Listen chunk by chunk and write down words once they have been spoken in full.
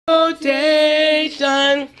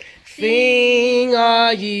Exaltation, sing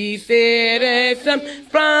all ye citizens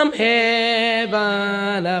from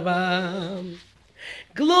heaven above.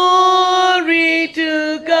 Glory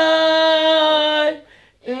to God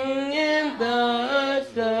in the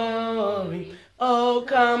story. Oh,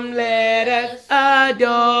 come, let us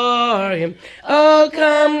adore him. Oh,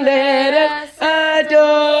 come, let us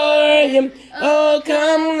adore him. Oh,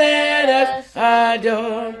 come, let us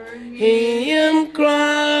adore him,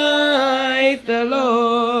 Christ the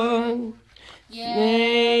Lord.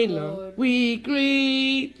 Yea, Lord, we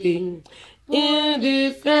greet thee in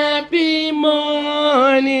this happy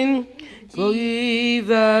morning.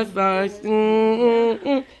 Jesus, our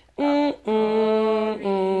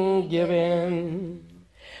given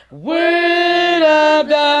word of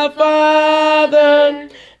the Father,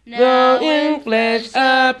 now in flesh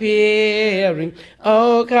appearing.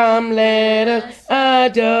 Oh, come, let us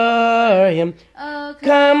adore him. Oh,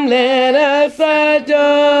 come, let us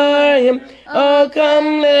adore him. Oh,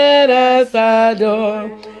 come, let us adore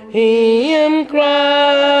him,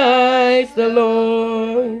 Christ the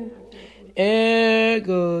Lord.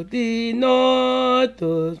 Ergo di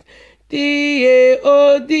notus, die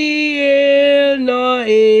o die no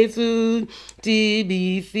Jesus,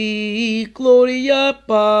 TBC, Gloria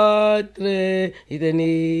Patri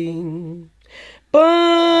Eterni.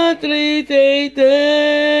 Patri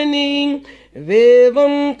Eterni,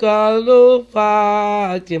 vivum callo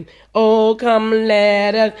faciem. Oh, come,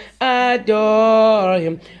 let us adore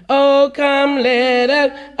him. Oh, come, let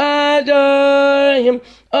us adore him.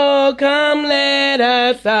 Oh, come, let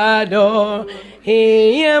us adore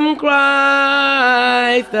him,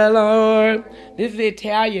 Christ the Lord. This is the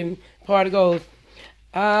Italian part. It goes,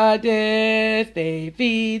 Adeste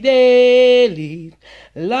fidelis,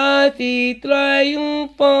 lati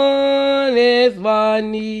triumphanes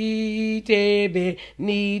vanite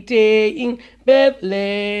benite in Bethlehem.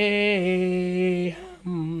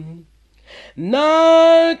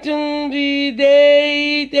 Natum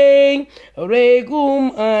videte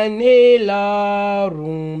regum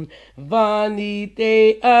anhelarum,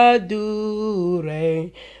 vanite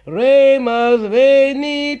adure, remus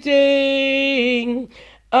venite,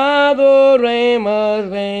 adoremus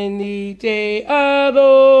venite,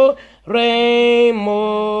 adoremus.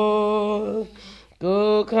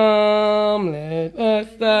 Go, come, let us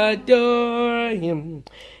adore him.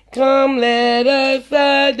 Come, let us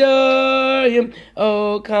adore him.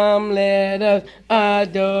 Oh, come, let us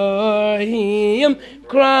adore him,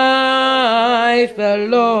 Christ the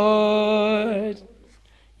Lord.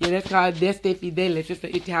 Yeah, that's called Adeste Fidelis. It's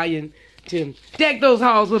the Italian tune. Deck those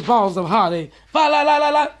halls with balls of holly. Fa la la la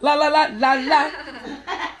la la la la la la.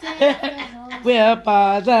 We're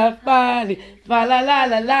balls of holly. Fa la la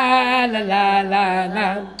la la la la la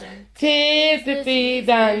la. 'Tis the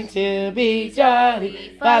season to be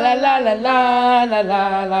jolly. Fa la la la la la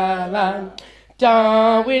la la la.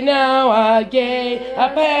 Don we now a gay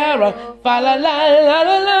apparel. Fa la la la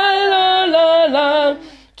la la la la la.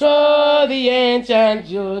 To the ancient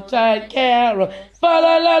Yuletide carol. Fa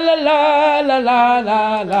la la la la la la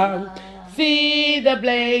la la. See the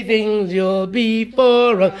blazing Yule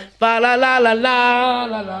before us. Fa la la la la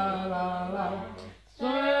la la la la.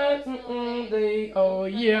 The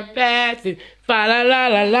old year passes. Fa la la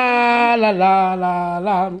la la la la la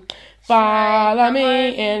la. Follow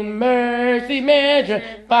me in mercy measure.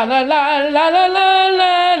 Fa la la la la la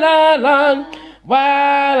la la la.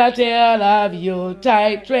 While I tell of your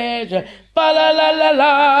tight treasure. Fa la la la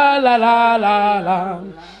la la la la la.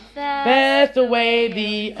 Pass away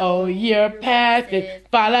the old year passes.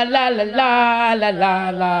 Fa la la la la la la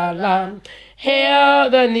la la. Hail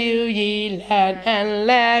the new ye lad and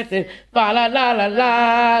lasses. Fa la la la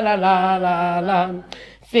la la la la la.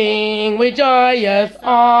 Sing with joyous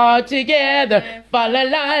all together. Fa la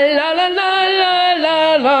la la la la la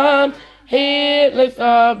la la. Heedless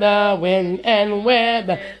of the wind and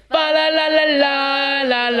weather. Fa la la la la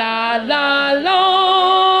la la la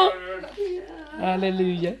la.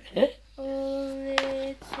 Hallelujah.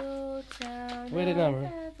 Where's the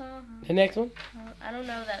number? The next one? I don't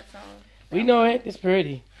know that song. We know it. It's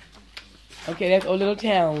pretty. Okay, that's O Little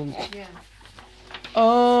Town. Yeah.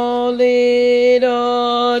 O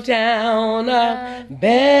little town of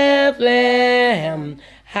Bethlehem,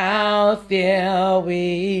 how still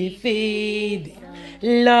we see thee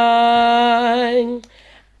lying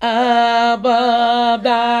above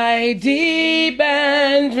thy deep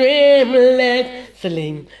and dreamless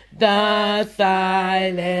sleep. The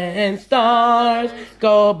silent stars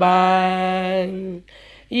go by.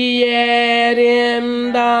 Yet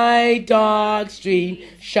in thy dark street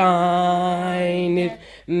shineth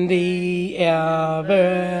the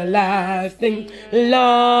everlasting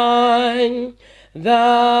line.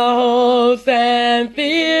 The hopes and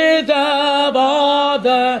fears of all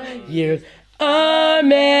the years are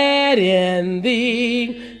met in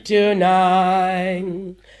thee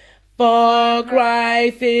tonight. For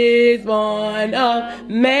Christ is born of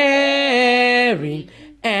Mary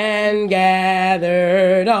and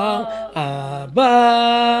gathered all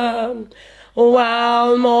above.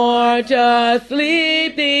 While mortals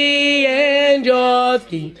sleep, the angels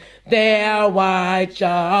keep their watch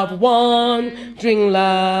of wandering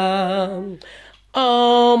love.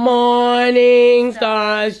 All morning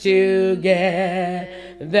stars together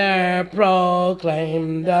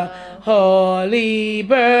proclaim the holy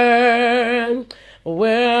birth,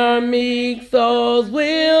 where meek souls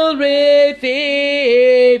will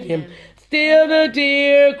receive him. Still the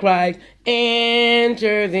dear Christ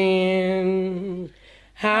enters in.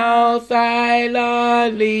 How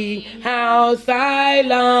silently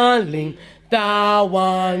the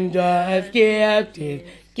wondrous gift is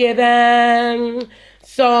given.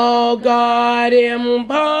 So God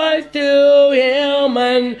imparts to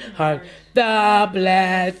human heart the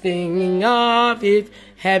blessing of his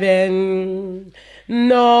heaven.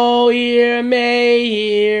 No ear may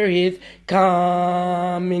hear his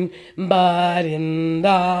coming, but in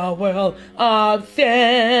the world of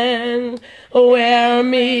sin, where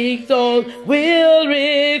meek souls will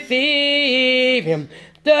receive him,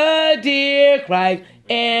 the dear Christ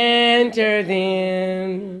enters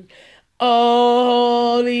in.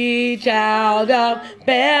 O holy child of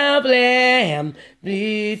Bethlehem,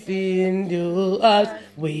 listen to us,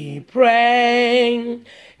 we pray.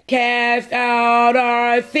 Cast out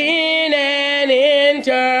our sin and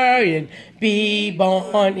enter in, be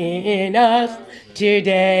born in us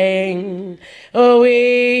today. We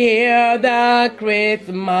hear the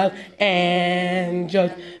Christmas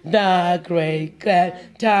angels, the great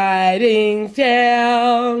glad tidings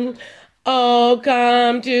tell. Oh,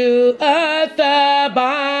 come to us,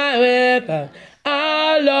 abide with us,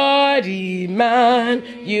 our Lord Emmanuel.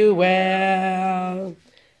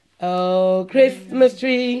 Oh, Christmas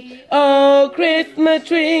tree, oh, Christmas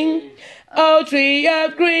tree, oh, tree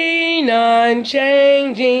of green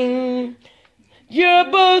unchanging. You're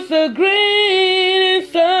both so green in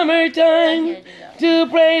summertime to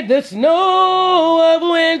brave the snow of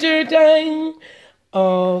wintertime.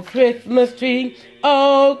 Oh, Christmas tree,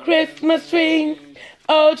 oh, Christmas tree,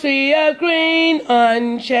 oh, tree of green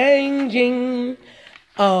unchanging.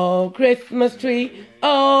 Oh, Christmas tree,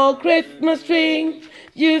 oh, Christmas tree,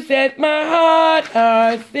 you set my heart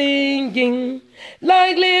singing.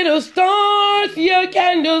 Like little stars, your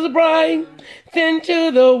candles bright, send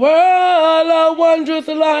to the world a wondrous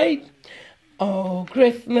light. Oh,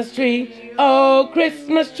 Christmas tree, oh,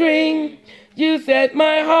 Christmas tree, you set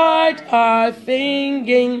my heart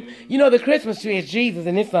singing. You know the Christmas tree is Jesus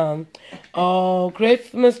in this song. Oh,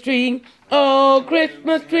 Christmas tree, oh,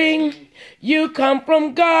 Christmas tree, you come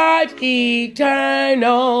from God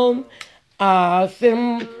eternal. A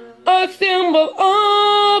symbol of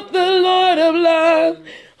the Lord of love,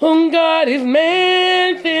 whom God is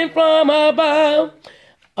man sent from above.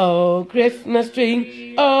 Oh, Christmas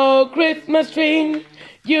tree, oh, Christmas tree,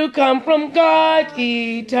 you come from God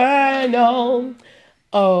eternal.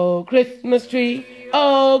 Oh, Christmas tree,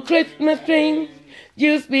 oh, Christmas tree,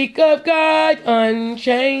 you speak of God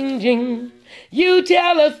unchanging. You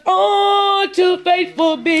tell us all to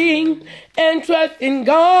faithful be and trust in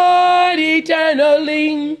God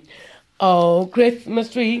eternally. Oh,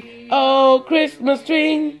 Christmas tree, oh, Christmas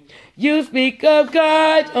tree, you speak of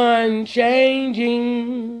God unchanging.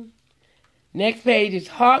 Next page is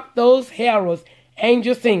Hark Those Heralds.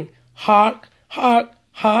 Angels sing. Hark, hark,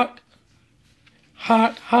 hark,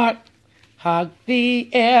 hark, hark. Hark the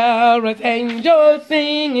heralds, angels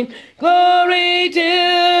singing, glory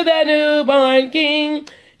to the newborn King.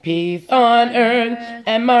 Peace on earth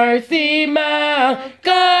and mercy mild,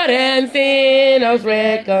 God and sinners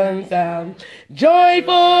reconciled.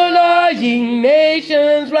 Joyful are ye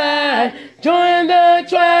nations rise, join the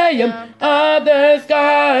triumph of the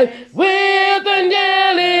sky. With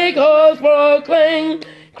angelic hosts proclaim,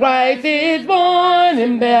 Christ is born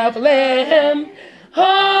in Bethlehem.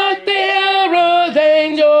 Hark the heralds,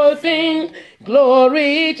 angels sing,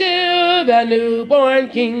 glory to the newborn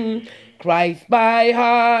King. Christ by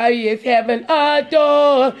highest heaven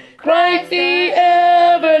adore, Christ the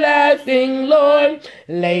everlasting Lord.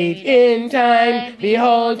 Late in time,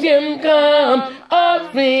 behold him come,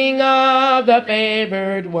 offspring of the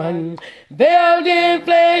favored one. Veiled in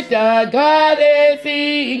flesh, the goddess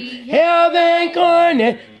he, held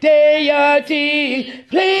incarnate deity.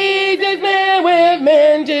 Pleased as man with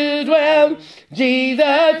men to dwell.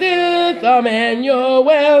 Jesus is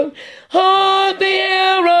Emmanuel. Hold the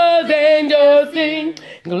arrows, angels sing,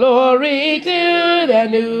 glory to the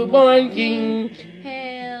newborn King.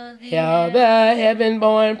 Hail the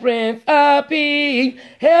heaven-born Prince of Peace.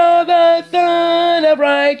 Hail the Son of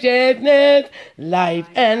Righteousness. Life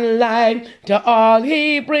and life to all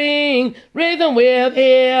he brings. Risen with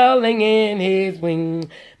healing in his wings.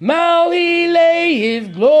 Now he lay his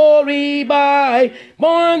glory by.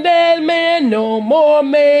 Born that man no more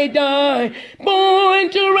may die. Born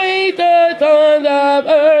to raise the sons of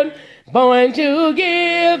earth. Born to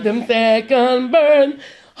give them second birth.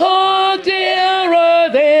 Hark the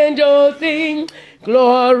herald angels sing,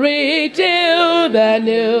 glory to the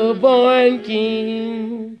newborn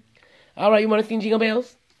King. All right, you want to sing Jingle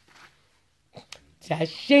Bells?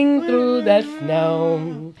 Dashing through the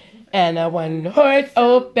snow, and a one-horse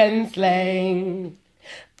open sleigh.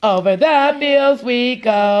 Over the fields we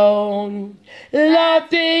go,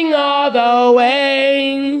 laughing all the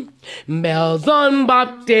way. Bells on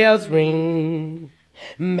bobtails ring,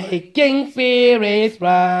 making spirits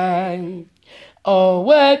bright. Oh,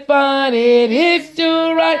 what fun it is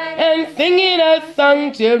to ride and singing a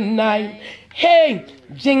song tonight. Hey,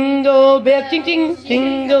 jingle bell, ching ching,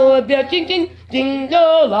 jingle bell, ching ching,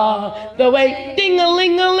 jingle all the way,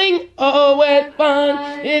 ding-a-ling-a-ling. Oh, what fun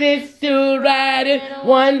it is to ride in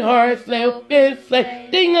one-horse open sleigh.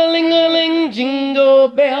 Ding-a-ling-a-ling, jingle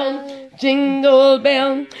bell. Jingle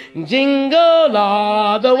bell, jingle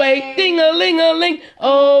all the way, ding-a-ling-a-ling.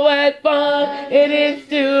 Oh, what fun it is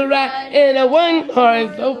to ride in a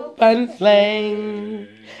one-horse open sleigh.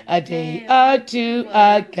 A day or two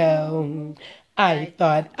ago, I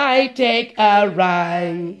thought I'd take a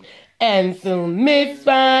ride, and soon Miss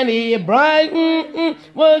Bonnie Brighton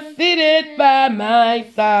was seated by my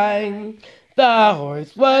side. The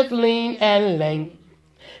horse was lean and lank.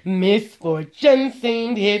 Misfortune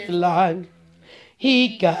seemed his lot.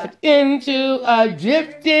 He got into a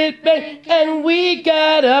drifted bank, and we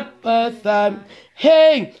got up a side.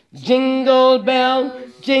 Hey, jingle bell,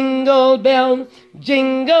 jingle bell,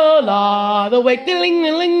 jingle all the way,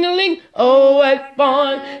 ding-a-ling-a-ling. Oh, what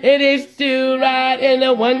fun it is to ride in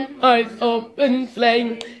a one-horse open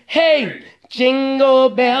sleigh. Hey, jingle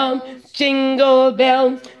bell, jingle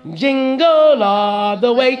bells, jingle all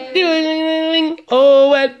the way, ding-a-ling-a-ling. Oh,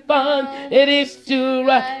 what fun it is to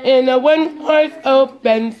ride in a one-horse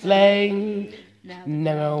open sleigh.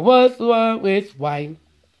 Never was war with white.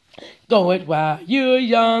 Go it while you're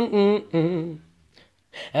young.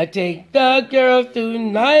 Take the girls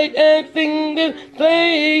tonight and sing this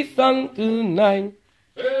sleigh song tonight.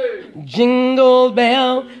 Hey. Jingle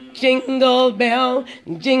bell, jingle bell,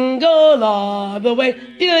 jingle all the way.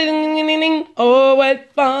 Ding-a-ling-a-ling. Oh,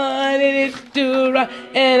 what fun it is to ride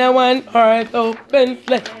in a one-horse open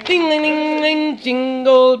sleigh. Ding-a-ling-a-ling,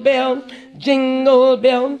 jingle bell, jingle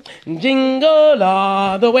bell, jingle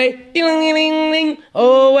all the way. Ding-a-ling-a-ling.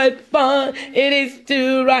 Oh, what fun it is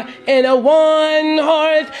to ride in a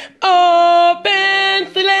one-horse open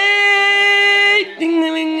sleigh.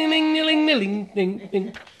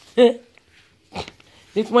 Ding-a-ling-a-ling-a-ling-a-ling-a-ling.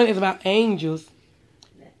 This one is about angels.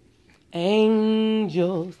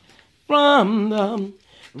 Angels from the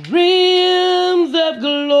realms of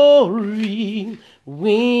glory,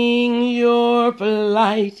 wing your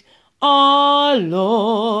flight all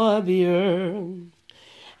over the earth.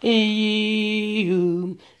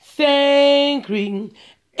 You sang creation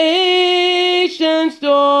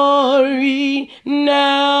story,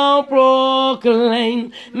 now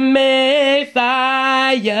proclaim Messiah's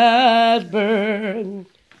birth.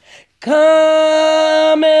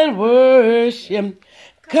 Come and worship,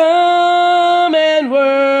 come and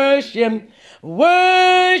worship,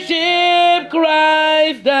 worship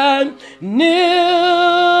Christ the newborn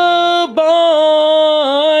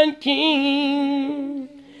King.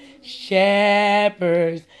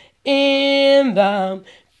 Shepherds in the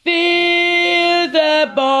fields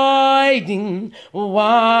abiding,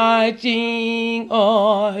 watching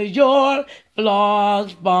all your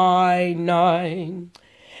flocks by night.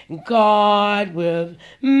 God with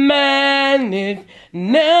man is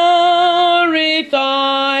now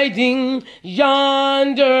residing,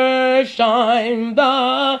 yonder shine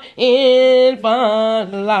the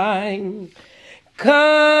infant light.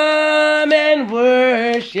 Come and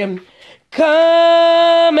worship,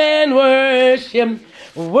 come and worship,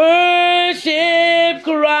 Worship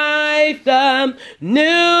Christ, the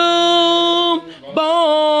newborn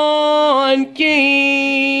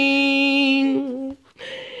King.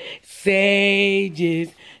 Sages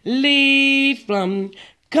lead from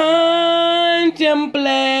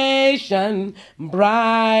contemplation,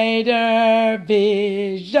 brighter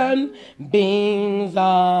vision beams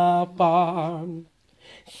afar.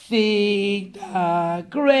 Seek the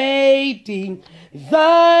great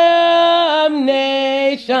Zion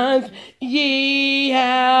nations, ye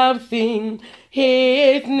have seen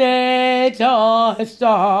his natal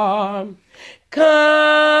star.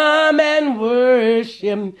 Come and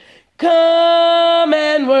worship, come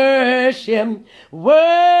and worship,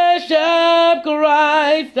 worship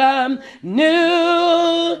Christ, the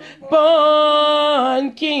newborn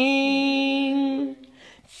King.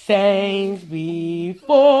 Saints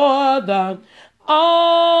before the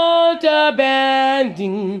altar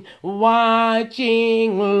bending,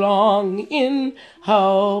 watching long in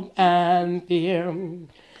hope and fear.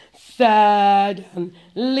 Suddenly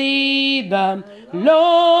the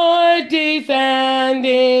Lord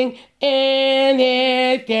descending in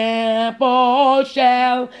his temple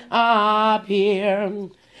shall appear.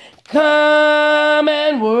 Come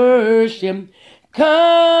and worship,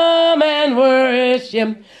 come and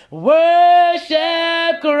worship,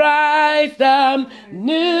 worship Christ, the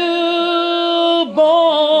newborn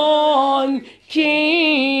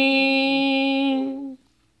King.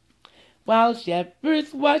 While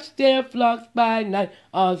shepherds watch their flocks by night,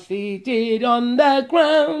 all seated on the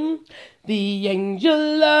ground, the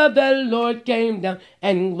angel of the Lord came down,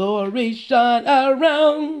 and glory shone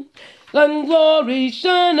around. And glory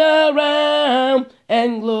shone around,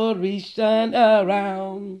 and glory shone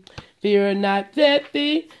around. Fear not, said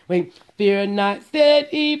he, fear not, said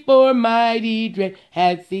he, for mighty dread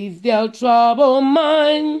has seized their troubled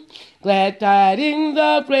mind. Glad tidings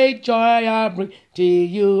of great joy I bring to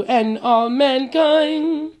you and all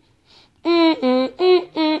mankind.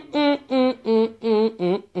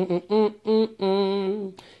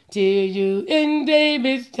 To you in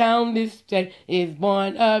David's town this day is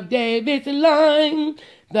born of David's line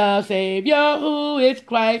the Savior who is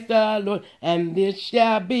Christ the Lord, and this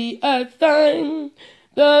shall be a sign.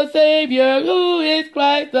 The Savior who is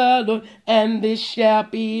Christ the Lord, and this shall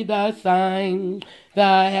be the sign.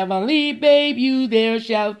 The heavenly babe you there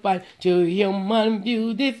shall find, to human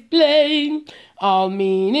view displayed, all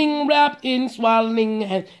meaning wrapped in swaddling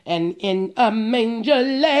hands, and in a manger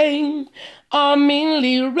laid. All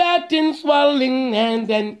meanly wrapped in swaddling hands,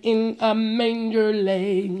 and in a manger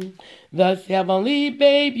laid. Thus heavenly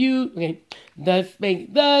babe you, thus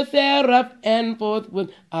spake the seraph, and forthwith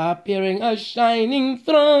appearing a shining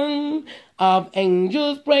throng of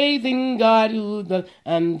angels praising God, who thus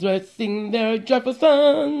addressing their joyful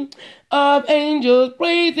song. Of angels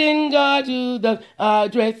praising God, who thus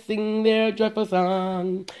addressing their joyful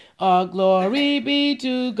song. All glory be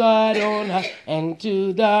to God on high, and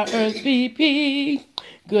to the earth be peace.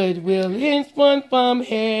 Goodwill henceforth from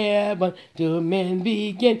heaven to men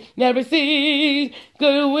begin, never cease.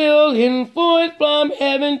 Goodwill henceforth from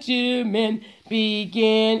heaven to men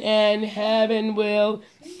begin, and heaven will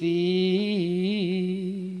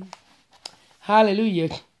cease. Hallelujah.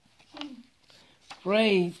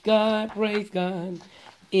 Praise God, praise God.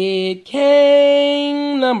 It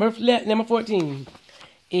came, number 14.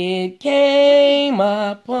 It came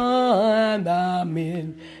upon the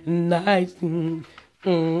midnight. Did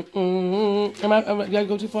I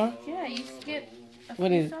go too far? Yeah, you skipped a What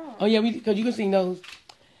few is it? songs. Oh, yeah, because you can sing those.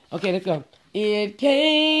 Okay, let's go. It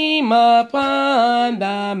came upon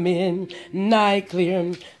the midnight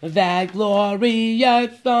clear, that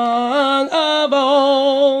glorious song of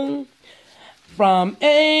old, from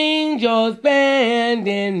angels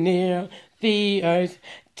bending near the earth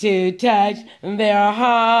to touch their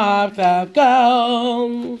harps of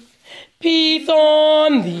gold. Peace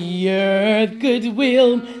on the earth,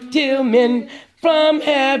 goodwill to men, from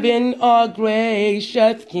heaven, our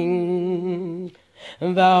gracious King.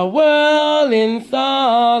 The world in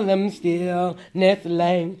solemn stillness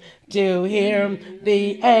lay to hear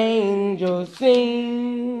the angels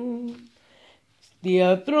sing.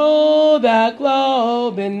 Still through the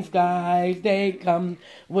cloven skies they come,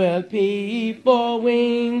 with peaceful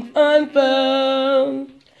wings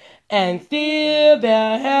unfurled. And still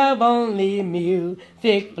their heavenly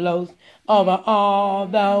music flows over all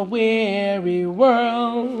the weary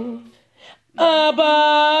world.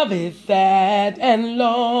 Above his sad and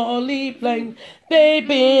lowly plain, they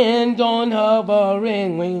bend on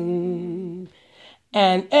hovering wings.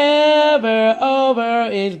 And ever over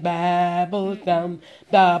his Babel sound,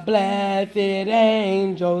 the blessed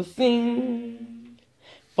angels sing.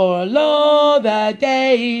 For lo, the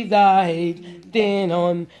days are hastened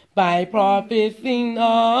on by prophesying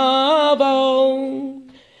of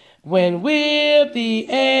old, when with the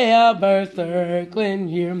ever circling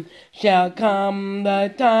year shall come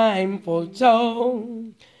the time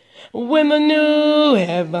foretold, when the new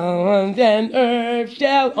heavens and earth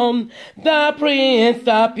shall own the Prince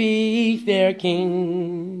of Peace their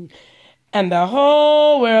King, and the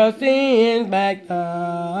whole world sings back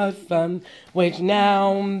the song which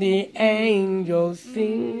now the angels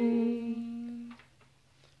sing.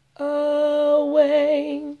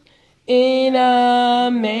 Away in a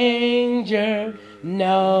manger,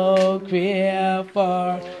 no crib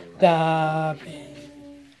for the babe,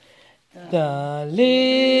 the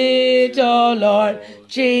little Lord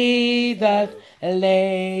Jesus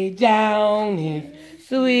laid down his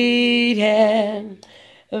sweet head.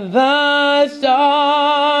 The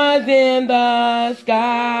stars in the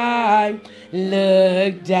sky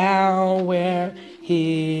look down where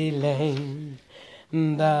he lay.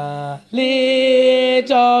 The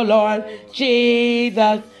little Lord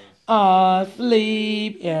Jesus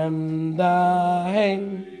asleep in the hay.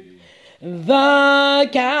 The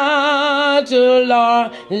cattle are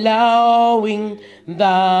lowing,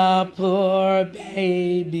 the poor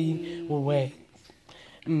baby waits.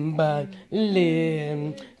 But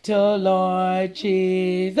little Lord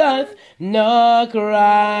Jesus, no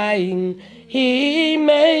crying he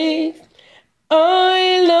makes.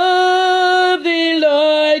 I love thee,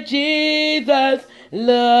 Lord Jesus,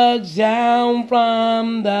 looks down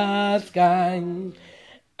from the sky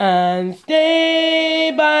and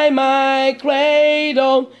stay by my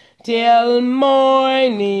cradle till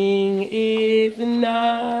morning is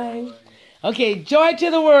nigh. Okay, joy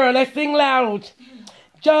to the world. Let's sing loud.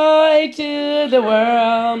 Joy to the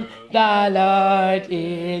world, the Lord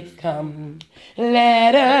is come.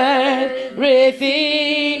 Let earth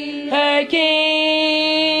receive her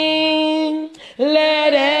King.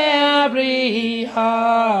 Let every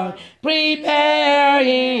heart prepare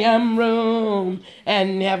him room.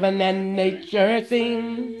 And heaven and nature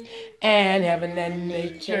sing. And heaven and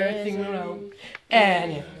nature sing room.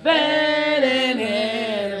 And heaven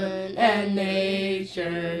and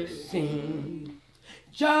nature sing.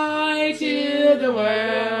 Joy to the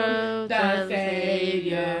world, the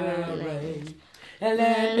Savior reigns. And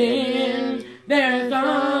let men their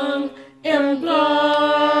song employ,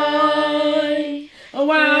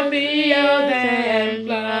 while fields and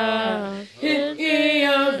floods, his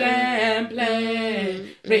ears and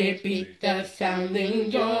play. Repeat the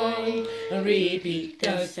sounding joy, repeat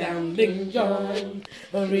the sounding joy,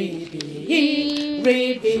 repeat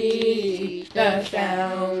the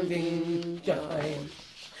sounding joy.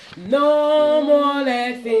 No more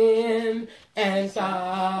let sin and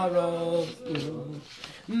sorrows do,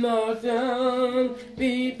 nor sun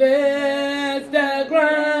befits the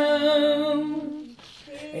ground.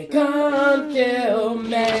 Come till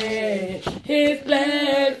May, his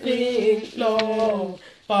blessings flow,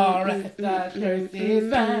 far as the curse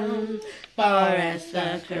is found, far as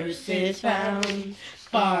the curse is found,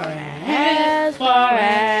 far as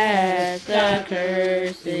the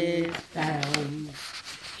curse is found.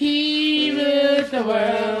 He rules the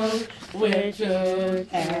world with truth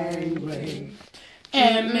and grace,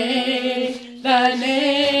 and make the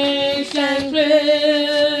nations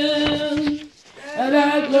thrill.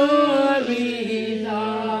 The glories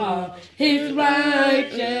of his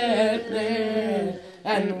righteousness,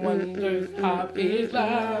 and wonders of his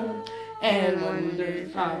love, and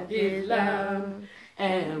wonders of his love,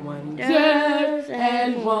 and wonders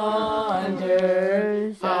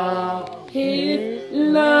of his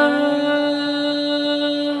love.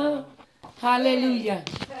 Hallelujah.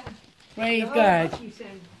 Praise God.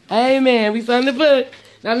 Amen. We sung the book.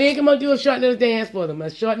 Now, Lynn, come on, do a short little dance for them. A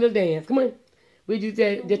short little dance. Come on. We just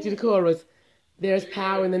do the chorus. There's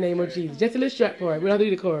power in the name of Jesus. Just a little short part. We don't do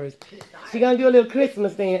the chorus. She's going to do a little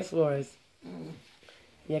Christmas dance for us.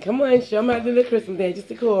 Yeah, come on. Show them how to do the Christmas dance. Just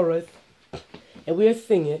the chorus. And we'll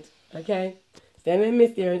sing it. Okay? Stand in the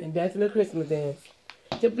midst there and dance a little Christmas dance.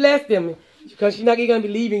 To bless them. Because she's not going to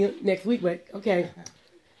be leaving next week. But, okay.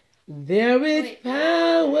 There is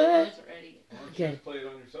power. Okay. Play it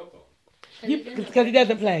on your cell phone. Because it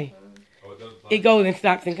doesn't play. Oh, it doesn't play. It goes and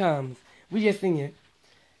stops and comes. We just sing it.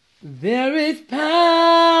 There is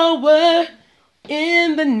power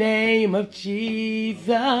in the name of Jesus.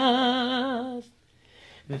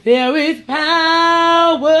 There is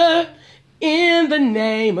power in the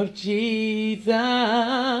name of Jesus.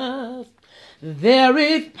 There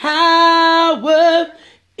is power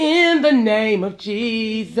in the name of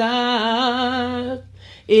Jesus.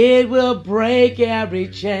 It will break every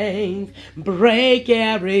chain, break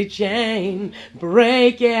every chain,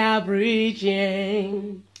 break every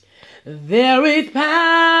chain. There is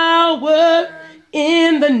power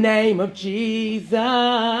in the name of Jesus.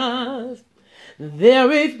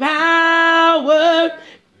 There is power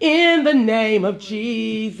in the name of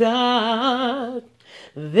Jesus.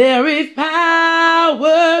 There is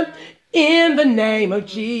power in the name of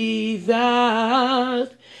Jesus.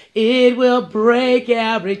 It will break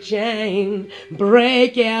every chain,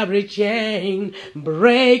 break every chain,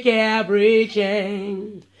 break every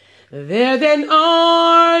chain. There's an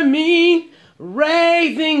army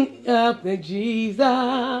raising up to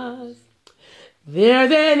Jesus.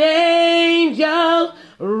 There's an angel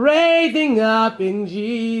raising up in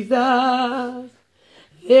Jesus.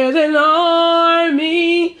 There's an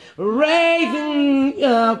army raising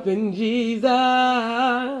up in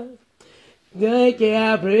Jesus. Break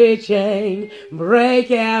every chain,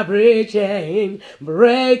 break every chain,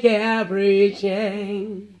 break every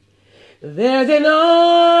chain. There's an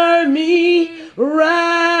army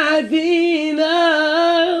rising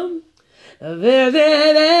up. There's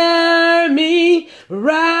an army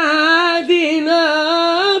rising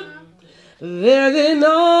up. There's an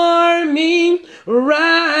army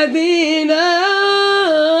rising up.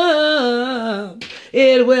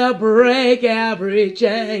 It will break every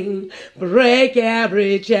chain, break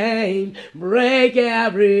every chain, break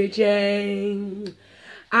every chain.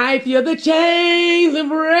 I feel the chains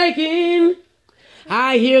breaking.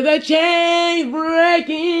 I hear the chains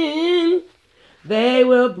breaking. They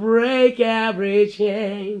will break every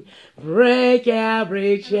chain, break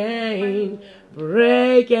every chain,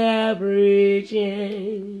 break every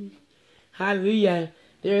chain. Hallelujah.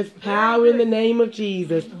 There's power in the name of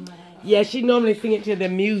Jesus. Yeah, she normally sing it to the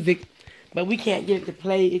music, but we can't get it to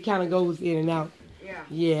play. It kind of goes in and out.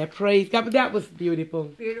 Yeah, praise God. But that was beautiful.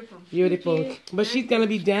 Beautiful. But she's going to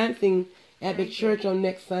be dancing at the church on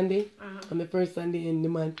next Sunday, on the first Sunday in the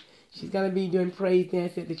month. She's going to be doing praise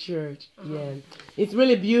dance at the church. Yeah. It's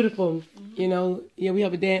really beautiful. You know, yeah, we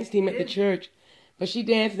have a dance team at the church. But she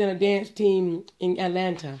dances in a dance team in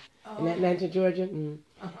Atlanta, Georgia. And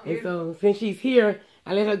so since she's here,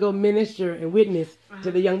 I let her go minister and witness to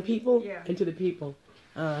the young people and to the people.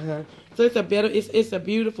 So it's a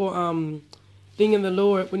beautiful thing in the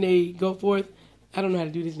Lord when they go forth. I don't know how to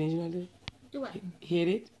do this. You know how to do it? Do what? Hit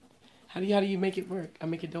it. How do you make it work? I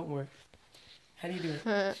make it don't work. How do you do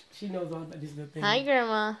it? She knows all about this little thing. Hi,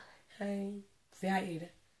 Grandma. Hi. Say hi, Ada.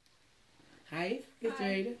 Hi, Sister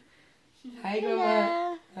Ada. Hi, Hello.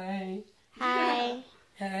 Grandma. Hi. Hi.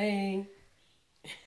 Hi.